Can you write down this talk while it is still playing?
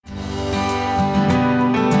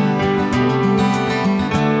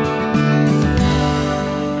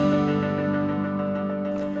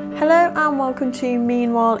welcome to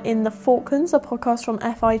Meanwhile in the Falklands, a podcast from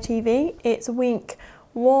FITV. It's week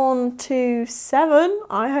 127.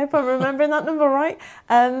 I hope I'm remembering that number right.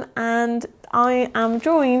 And I am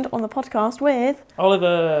joined on the podcast with...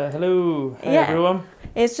 Oliver. Hello. Hey, everyone.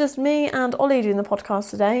 It's just me and Ollie doing the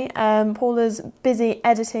podcast today. Paula's busy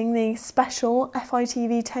editing the special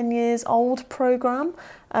FITV 10 years old programme.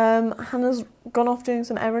 Hannah's gone off doing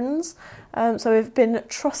some errands. So we've been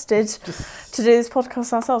trusted to do this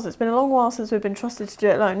podcast ourselves. It's been a long while since we've been trusted to do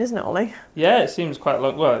it alone, isn't it, Ollie? Yeah, it seems quite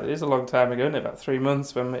long. Well, it is a long time ago, isn't it? About 3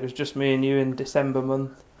 months when it was just me and you in December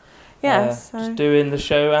month. Yeah. Just doing the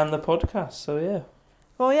show and the podcast, so yeah.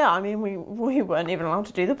 Well, yeah, I mean, we weren't even allowed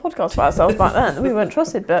to do the podcast for ourselves back then. We weren't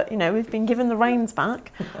trusted, but, you know, we've been given the reins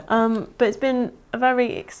back. But it's been a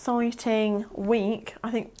very exciting week.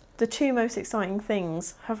 I think the two most exciting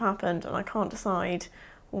things have happened, and I can't decide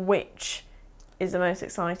which is the most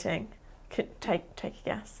exciting. Take a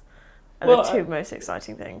guess. The two most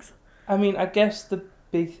exciting things. I mean, I guess the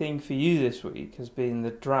big thing for you this week has been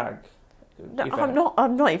the drag. No,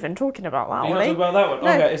 I'm not even talking about that. You're not talking about that one?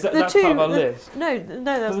 No, okay, that's part of our list? No.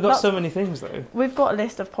 We've got so many things, though. We've got a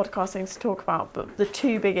list of podcast things to talk about, but the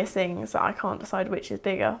two biggest things that I can't decide which is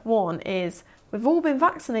bigger. One is we've all been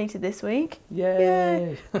vaccinated this week.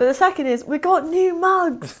 Yay! But the second is we got new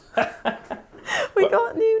mugs. We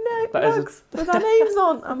got new mugs with our names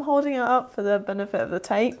on. I'm holding it up for the benefit of the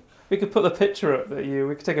tape. We could put the picture up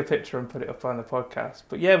we could take a picture and put it up on the podcast.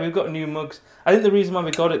 But yeah, we've got new mugs. I think the reason why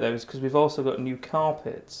we got it though is because we've also got new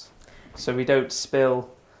carpets, so we don't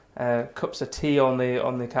spill cups of tea on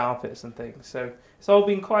the carpets and things. So it's all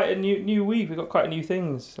been quite a new week. We've got quite a new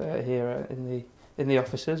things here in the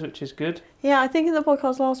offices, which is good. Yeah, I think in the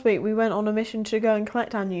podcast last week we went on a mission to go and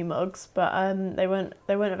collect our new mugs, but they weren't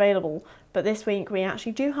available. But this week we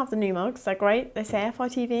actually do have the new mugs. They're great. They say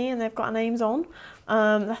FITV and they've got our names on.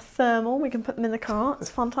 They're thermal. We can put them in the car. It's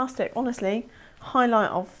fantastic. Honestly, highlight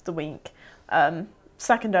of the week.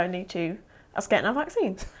 Second only to us getting our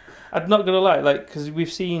vaccines. I'm not going to lie, because we've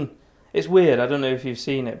seen... It's weird. I don't know if you've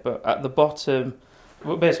seen it, but at the bottom...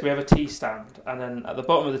 Basically, we have a tea stand, and then at the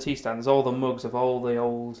bottom of the tea stand, there's all the mugs of all the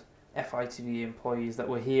old FITV employees that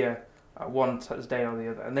were here at one day or the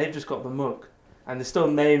other, and they've just got the mug. And there's still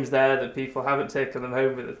names there that people haven't taken them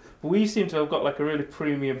home with us. But we seem to have got like a really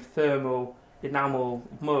premium thermal enamel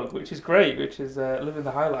mug, which is great, which is living the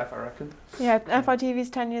high life, I reckon. Yeah, FITV's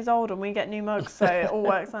 10 years old and we get new mugs, so it all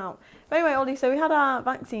works out. But anyway, Ollie, so we had our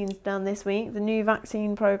vaccines done this week. The new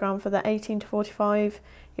vaccine programme for the 18 to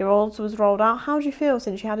 45-year-olds was rolled out. How do you feel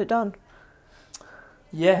since you had it done?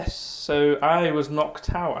 Yes, so I was knocked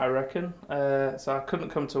out, I reckon. So I couldn't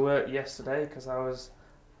come to work yesterday because I was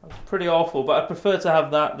pretty awful, but I prefer to have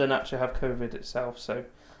that than actually have COVID itself. So,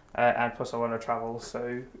 and plus I want to travel.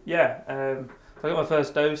 So yeah, I got my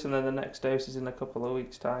first dose, and then the next dose is in a couple of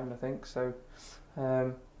weeks' time, I think. So,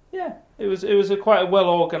 yeah, it was quite a well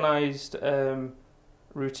organised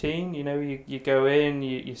routine. You know, you go in,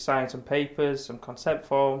 you sign some papers, some consent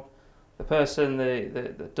form. The person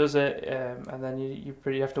that does it, and then you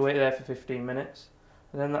have to wait there for 15 minutes,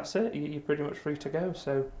 and then that's it. You're pretty much free to go.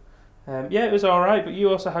 So. Yeah, it was all right, but you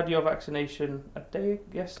also had your vaccination a day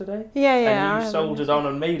yesterday. Yeah. And you soldiered on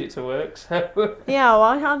and made it to work. So. Yeah, well,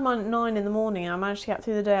 I had mine at 9 in the morning. I managed to get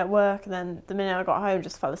through the day at work, and then the minute I got home,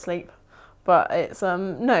 just fell asleep. But it's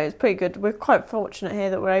it's pretty good. We're quite fortunate here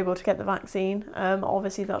that we're able to get the vaccine.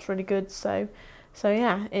 Obviously, that's really good. So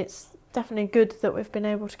yeah, it's definitely good that we've been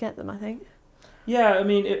able to get them, I think. Yeah, I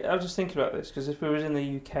mean, I was just thinking about this because if we were in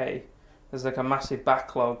the UK, there's like a massive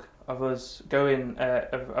backlog of us going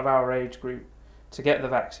of our age group to get the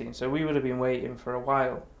vaccine, so we would have been waiting for a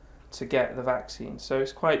while to get the vaccine. So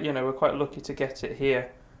it's quite, we're quite lucky to get it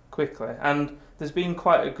here quickly, and there's been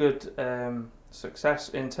quite a good success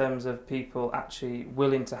in terms of people actually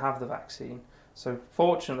willing to have the vaccine. So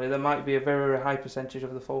fortunately, there might be a very, very high percentage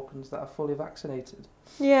of the Falklands that are fully vaccinated.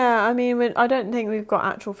 Yeah, I mean, I don't think we've got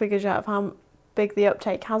actual figures yet of how big the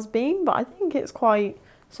uptake has been, but I think it's quite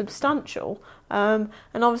substantial, and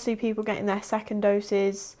obviously people getting their second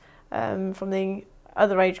doses from the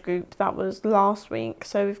other age group, that was last week,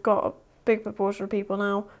 so we've got a big proportion of people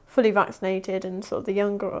now fully vaccinated, and sort of the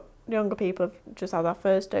younger people have just had their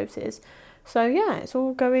first doses. So yeah, it's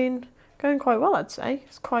all going quite well, I'd say.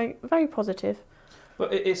 It's quite very positive.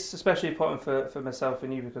 But it's especially important for myself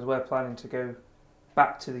and you because we're planning to go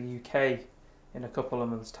back to the UK in a couple of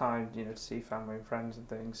months' time, to see family and friends and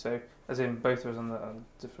things. So, as in both of us on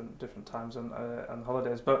different times on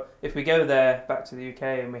holidays. But if we go there back to the UK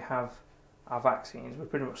and we have our vaccines, we're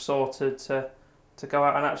pretty much sorted to go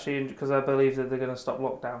out and actually, because I believe that they're going to stop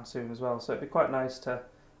lockdown soon as well. So it'd be quite nice to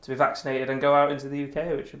be vaccinated and go out into the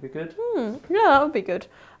UK, which would be good. Yeah, that would be good.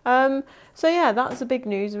 So yeah, that's the big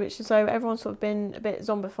news, which is so everyone's sort of been a bit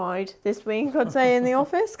zombified this week, I'd say, in the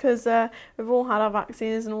office, because we've all had our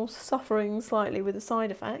vaccines and all suffering slightly with the side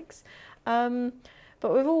effects.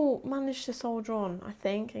 But we've all managed to soldier on, I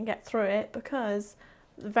think, and get through it, because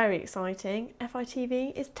very exciting,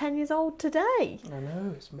 FITV is 10 years old today. I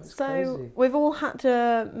know, it's crazy. So we've all had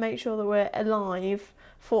to make sure that we're alive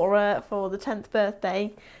for the 10th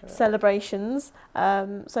birthday celebrations.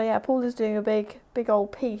 So yeah, Paul is doing a big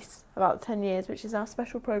old piece about the 10 years, which is our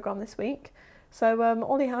special programme this week. So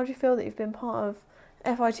Ollie, how do you feel that you've been part of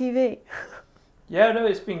FITV? Yeah, no,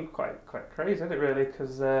 it's been quite crazy, isn't it, really?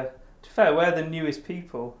 Because to be fair, we're the newest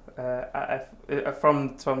people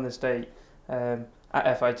from this date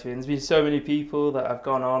at FITV. And there's been so many people that have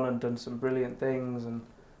gone on and done some brilliant things, and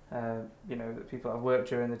that people have worked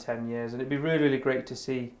during the 10 years. And it'd be really, really great to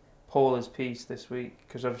see Paula's piece this week,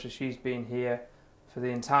 because obviously she's been here for the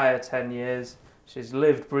entire 10 years. She's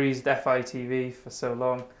lived, breathed FITV for so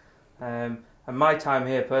long. And my time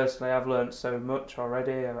here personally, I've learnt so much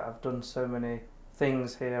already. I've done so many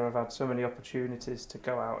things here. I've had so many opportunities to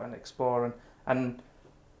go out and explore and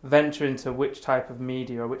venture into which type of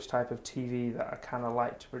media or which type of TV that I kind of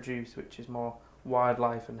like to produce, which is more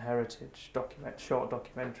wildlife and heritage short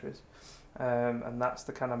documentaries, and that's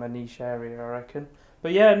the kind of my niche area, I reckon.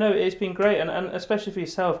 But yeah, no, it's been great, and especially for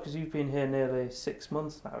yourself, because you've been here nearly 6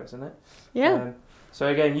 months now, isn't it? Yeah. So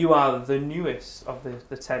again, you are the newest of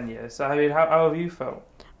the 10 years. So I mean, how have you felt?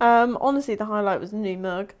 Honestly, the highlight was the new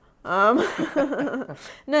mug. No,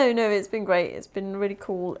 it's been great. It's been a really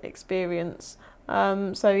cool experience.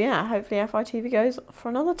 So yeah, hopefully FITV goes for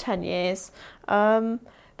another 10 years.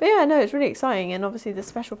 But yeah, no, it's really exciting, and obviously the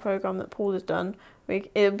special programme that Paul has done,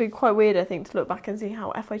 it'd be quite weird, I think, to look back and see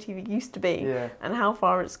how FITV used to be and how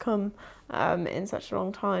far it's come in such a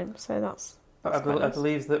long time. So that's I nice.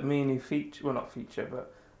 believe that me and you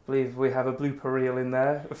but I believe we have a blooper reel in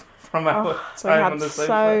there from our time on the sofa.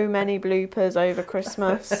 So many bloopers over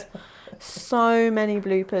Christmas. So many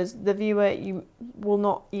bloopers. The viewer, you will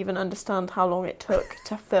not even understand how long it took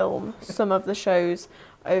to film some of the shows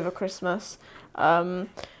over Christmas.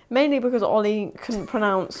 Mainly because Ollie couldn't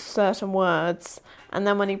pronounce certain words, and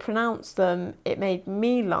then when he pronounced them, it made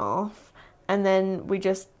me laugh, and then we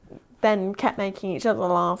just kept making each other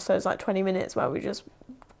laugh. So it's like 20 minutes where we just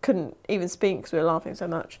couldn't even speak because we were laughing so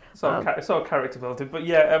much. Sort of character building, but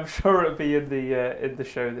yeah, I'm sure it'll be in the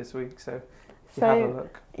show this week. So have a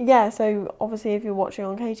look. Yeah, so obviously if you're watching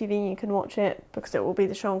on KTV, you can watch it because it will be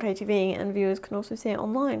the show on KTV, and viewers can also see it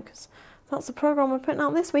online because that's the programme we're putting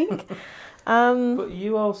out this week. But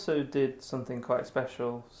you also did something quite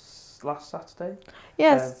special last Saturday.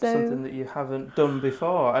 Yes, something that you haven't done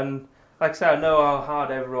before, and like I said, I know how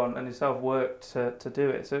hard everyone and yourself worked to do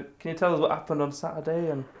it. So can you tell us what happened on Saturday?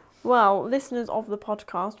 And well, listeners of the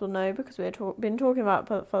podcast will know because we've been talking about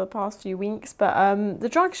it for the past few weeks. But the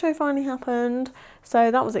drag show finally happened, so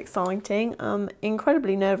that was exciting.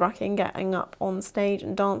 Incredibly nerve-wracking getting up on stage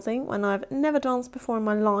and dancing when I've never danced before in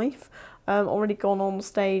my life. Already gone on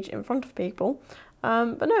stage in front of people.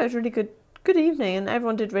 But no, it was really good evening, and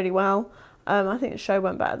everyone did really well. I think the show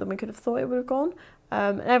went better than we could have thought it would have gone.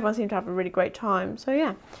 And everyone seemed to have a really great time. So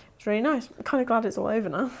yeah, it's really nice. I'm kind of glad it's all over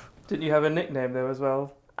now. Didn't you have a nickname though as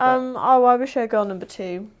well? I was show girl number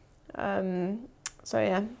 2. So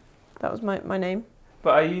yeah, that was my name.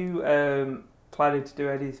 But are you planning to do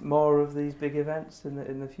any more of these big events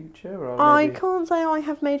in the future? Or I can't say I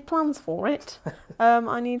have made plans for it.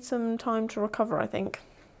 I need some time to recover, I think.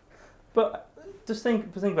 But just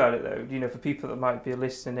think about it though. For people that might be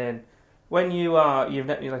listening in, when you've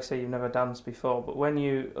never danced before, but when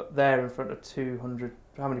you're there in front of 200,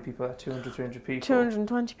 how many people are there? 200, 300 people?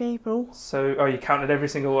 220 people. So, you counted every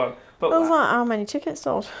single one. But that's like how many tickets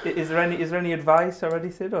sold. Is there any advice or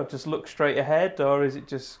anything, or just look straight ahead, or is it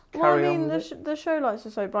just carry on? The show lights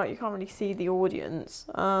are so bright you can't really see the audience.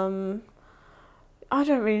 I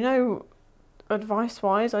don't really know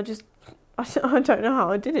advice-wise. I don't know how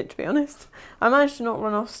I did it, to be honest. I managed to not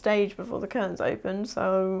run off stage before the curtains opened,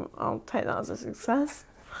 so I'll take that as a success.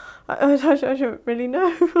 I don't really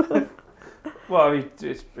know. Well, I mean,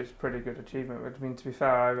 it's a pretty good achievement. I mean, to be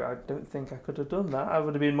fair, I don't think I could have done that. I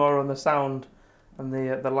would have been more on the sound and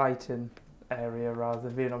the lighting area rather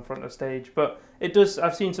than being on front of stage. But it does.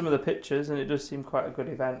 I've seen some of the pictures, and it does seem quite a good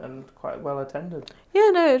event and quite well attended. Yeah,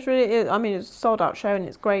 no, it's really. I mean, it's a sold out show, and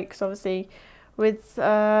it's great because obviously, with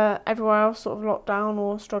everywhere else sort of locked down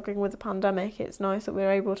or struggling with the pandemic, it's nice that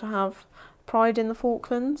we're able to have Pride in the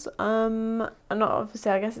Falklands. And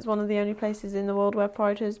obviously, I guess it's one of the only places in the world where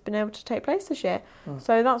Pride has been able to take place this year.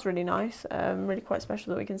 So that's really nice. Really quite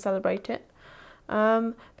special that we can celebrate it.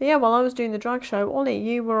 But yeah, while I was doing the drag show, Ollie,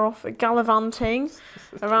 you were off gallivanting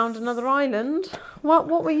around another island. What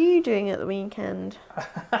were you doing at the weekend?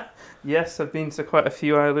 Yes, I've been to quite a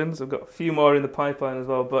few islands. I've got a few more in the pipeline as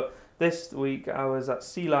well. But this week I was at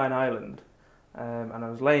Sea Lion Island, and I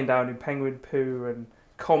was laying down in penguin poo and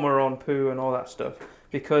cormorant poo and all that stuff,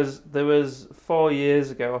 because there was 4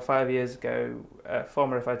 years ago or 5 years ago, a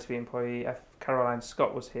former FITV employee, Caroline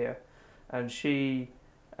Scott, was here, and she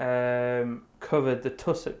covered the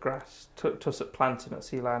tussock grass, tussock planting at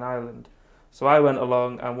Sea Lion Island. So I went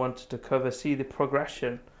along and wanted to see the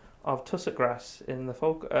progression of tussock grass in the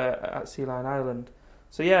at Sea Lion Island.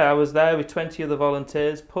 So yeah, I was there with 20 other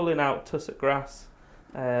volunteers pulling out tussock grass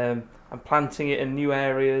and planting it in new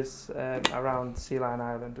areas around Sea Lion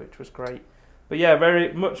Island, which was great. But yeah,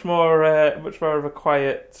 much more of a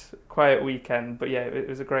quiet weekend. But yeah, it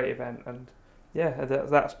was a great event, and yeah,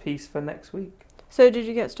 that's peace for next week. So did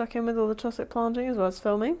you get stuck in with all the tussock planting as well as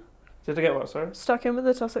filming? Did I get what, sorry? Stuck in with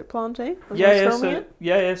the tussock planting as well as filming it?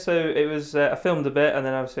 Yeah, so it was, I filmed a bit, and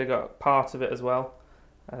then obviously I got part of it as well,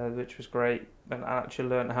 which was great, and I actually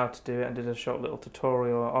learned how to do it and did a short little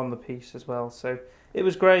tutorial on the piece as well, so it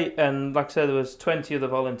was great. And like I said, there was 20 other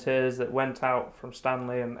volunteers that went out from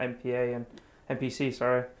Stanley and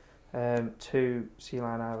NPC to Sea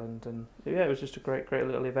Lion Island, and yeah, it was just a great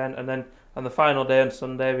little event. And then on the final day on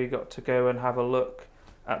Sunday, we got to go and have a look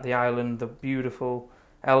at the island, the beautiful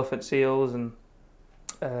elephant seals and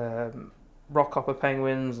rockhopper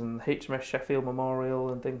penguins and HMS Sheffield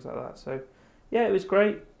Memorial and things like that. So yeah, it was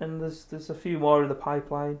great, and there's a few more in the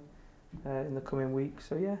pipeline in the coming weeks.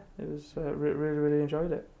 So yeah, it was really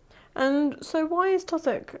enjoyed it. And so why is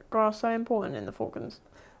tussock grass so important in the Falklands?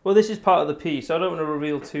 Well, this is part of the piece. I don't want to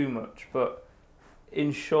reveal too much, but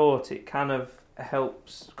in short, it kind of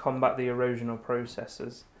helps combat the erosional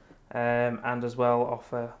processes and as well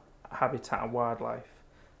offer habitat and wildlife.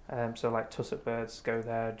 So like tussock birds go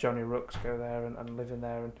there, Johnny Rooks go there and live in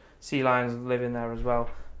there, and sea lions live in there as well.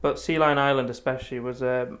 But Sea Lion Island especially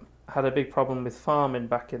had a big problem with farming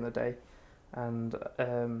back in the day, and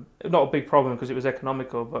not a big problem because it was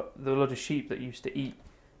economical, but there were a lot of sheep that used to eat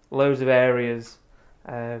loads of areas,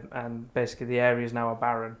 and basically the areas now are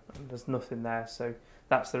barren and there's nothing there. So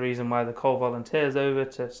that's the reason why they call volunteers over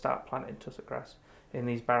to start planting tussock grass in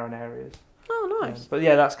these barren areas. Oh, nice. But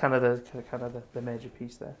yeah, that's kind of the major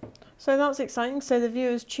piece there. So that's exciting. So the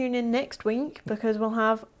viewers tune in next week because we'll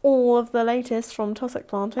have all of the latest from tussock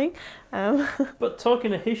planting. But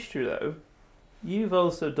talking of history though, you've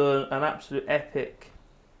also done an absolute epic,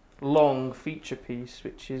 long feature piece,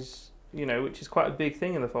 which is quite a big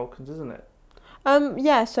thing in the Falklands, isn't it?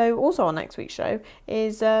 Yeah, so also on next week's show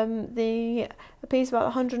is a piece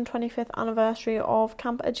about the 125th anniversary of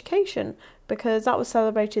Camp Education, because that was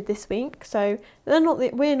celebrated this week. So we're not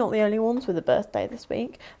the only ones with a birthday this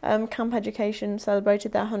week. Camp Education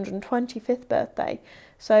celebrated their 125th birthday.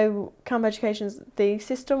 So Camp Education is the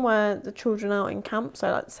system where the children out in camp,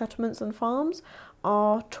 so like settlements and farms,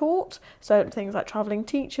 are taught. So things like travelling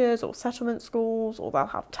teachers or settlement schools, or they'll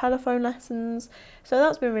have telephone lessons. So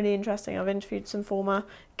that's been really interesting. I've interviewed some former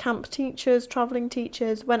camp teachers, travelling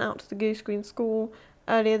teachers, went out to the Goose Green School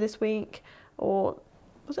earlier this week, or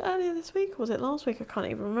was it earlier this week or was it last week? I can't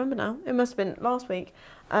even remember now. It must have been last week.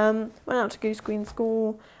 Went out to Goose Green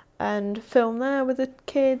School and filmed there with the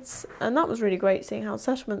kids, and that was really great seeing how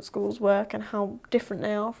settlement schools work and how different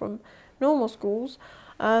they are from normal schools.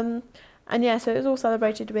 And yeah, so it was all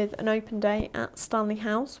celebrated with an open day at Stanley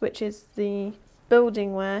House, which is the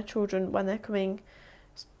building where children, when they're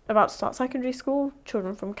about to start secondary school,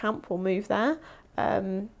 children from camp will move there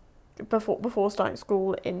before starting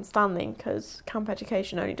school in Stanley, because Camp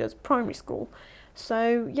Education only does primary school.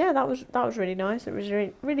 So yeah, that was really nice. It was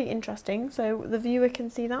really, really interesting. So the viewer can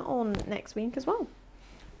see that on next week as well.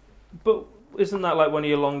 But isn't that like one of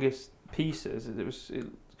your longest pieces?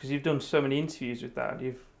 Because you've done so many interviews with that, and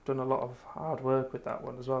you've done a lot of hard work with that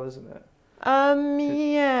one as well, isn't it?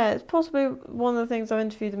 Yeah, it's possibly one of the things I've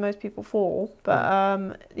interviewed the most people for.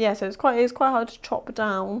 But yeah, so it's quite hard to chop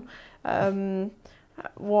down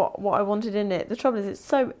what I wanted in it. The trouble is,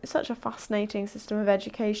 it's such a fascinating system of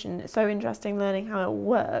education. It's so interesting learning how it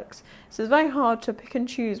works. So it's very hard to pick and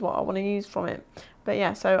choose what I want to use from it. But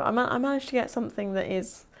yeah, so I managed to get something that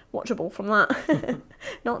is watchable from that.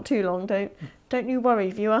 Not too long, don't you worry,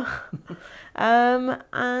 viewer.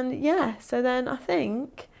 And yeah, so then I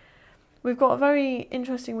think we've got a very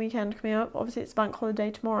interesting weekend coming up. Obviously it's bank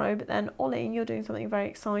holiday tomorrow, but then Ollie, you're doing something very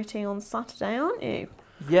exciting on Saturday, aren't you?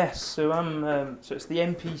 Yes, so so it's the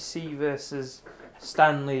NPC versus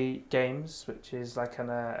Stanley Games, which is like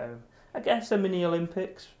I guess a mini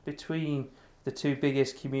Olympics between the two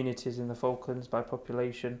biggest communities in the Falklands by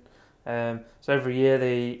population. So every year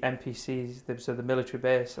the NPCs, so the military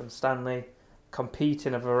base and Stanley, compete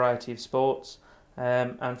in a variety of sports.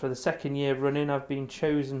 And for the second year running, I've been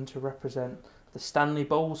chosen to represent the Stanley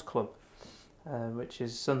Bowls Club, which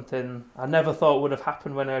is something I never thought would have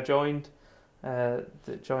happened when I joined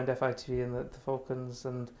FITV in the Falklands.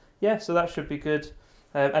 And yeah, so that should be good.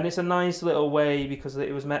 And it's a nice little way because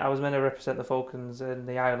I was meant to represent the Falklands in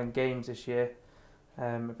the Island Games this year.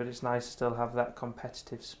 But it's nice to still have that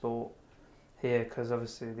competitive sport here because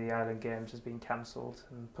obviously the Island Games has been cancelled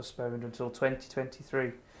and postponed until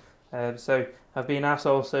 2023. So I've been asked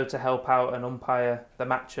also to help out and umpire the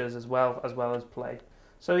matches as well as play.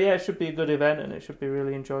 So yeah, it should be a good event and it should be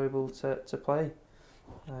really enjoyable to play,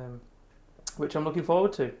 which I'm looking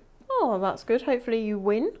forward to. Oh, that's good. Hopefully you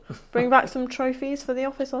win. Bring back some trophies for the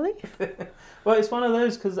office, Ollie. Well, it's one of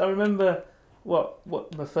those because I remember what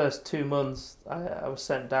my first 2 months I was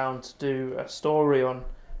sent down to do a story on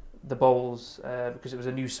the bowls because it was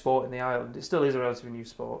a new sport in the island. It still is a relatively new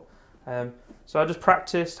sport. So I just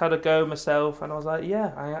practiced, had a go myself, and I was like,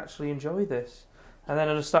 yeah, I actually enjoy this. And then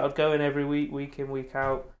I just started going every week in, week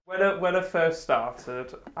out. When I first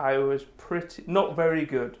started, I was not very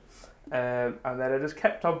good. And then I just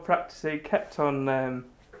kept on practicing, kept on,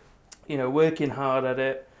 working hard at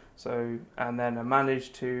it. So, and then I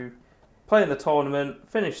managed to play in the tournament,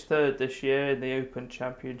 finished third this year in the Open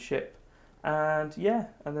Championship. And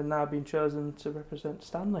then now I've been chosen to represent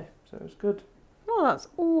Stanley. So it was good. Well, that's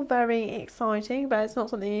all very exciting, but it's not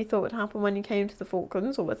something you thought would happen when you came to the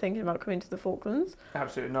Falklands or were thinking about coming to the Falklands.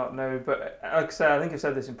 Absolutely not, no. But like I said, I think I've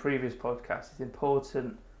said this in previous podcasts, it's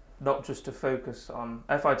important not just to focus on...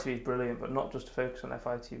 FITV is brilliant, but not just to focus on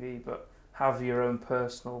FITV, but have your own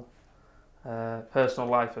personal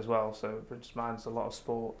life as well. So, for instance, mine's a lot of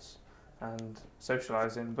sports and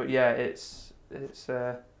socialising. But yeah, it's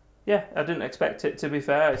I didn't expect it, to be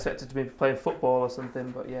fair. I expected to be playing football or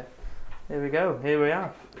something, but yeah. Here we go. Here we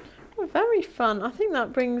are. Well, very fun. I think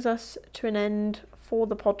that brings us to an end for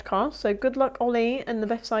the podcast. So good luck, Ollie, and the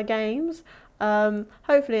Bethside Games.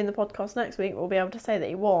 Hopefully in the podcast next week we'll be able to say that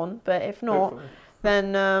he won. But if not,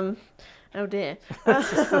 then oh dear.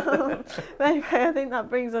 Anyway, I think that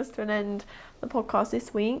brings us to an end the podcast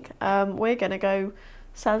this week. We're going to go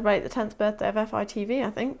celebrate the 10th birthday of FITV,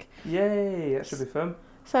 I think. Yay! That should be fun.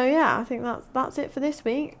 So yeah, I think that's it for this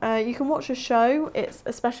week. You can watch the show. It's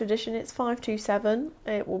a special edition. It's 5/27.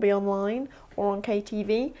 It will be online or on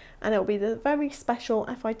KTV, and it will be the very special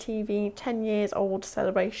FITV 10 years old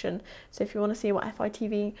celebration. So if you want to see what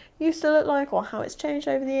FITV used to look like or how it's changed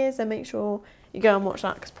over the years, then make sure you go and watch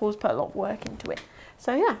that because Paul's put a lot of work into it.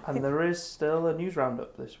 So yeah. And there is still a news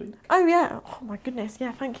roundup this week. Oh yeah. Oh my goodness.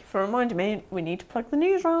 Yeah, thank you for reminding me. We need to plug the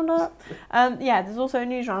news roundup. There's also a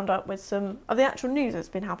news roundup with some of the actual news that's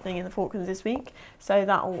been happening in the Falklands this week. So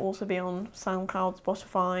that will also be on SoundCloud,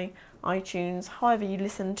 Spotify, iTunes, however you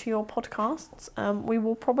listen to your podcasts. We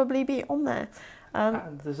will probably be on there.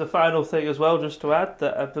 And there's a final thing as well, just to add,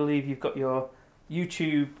 that I believe you've got your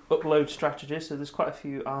YouTube upload strategy, so there's quite a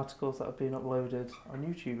few articles that have been uploaded on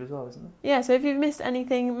YouTube as well, isn't there? Yeah, so if you've missed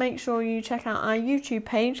anything, make sure you check out our YouTube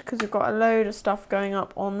page because we've got a load of stuff going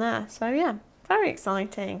up on there. So yeah, very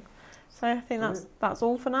exciting. So I think that's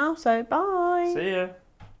all for now, so bye. See ya.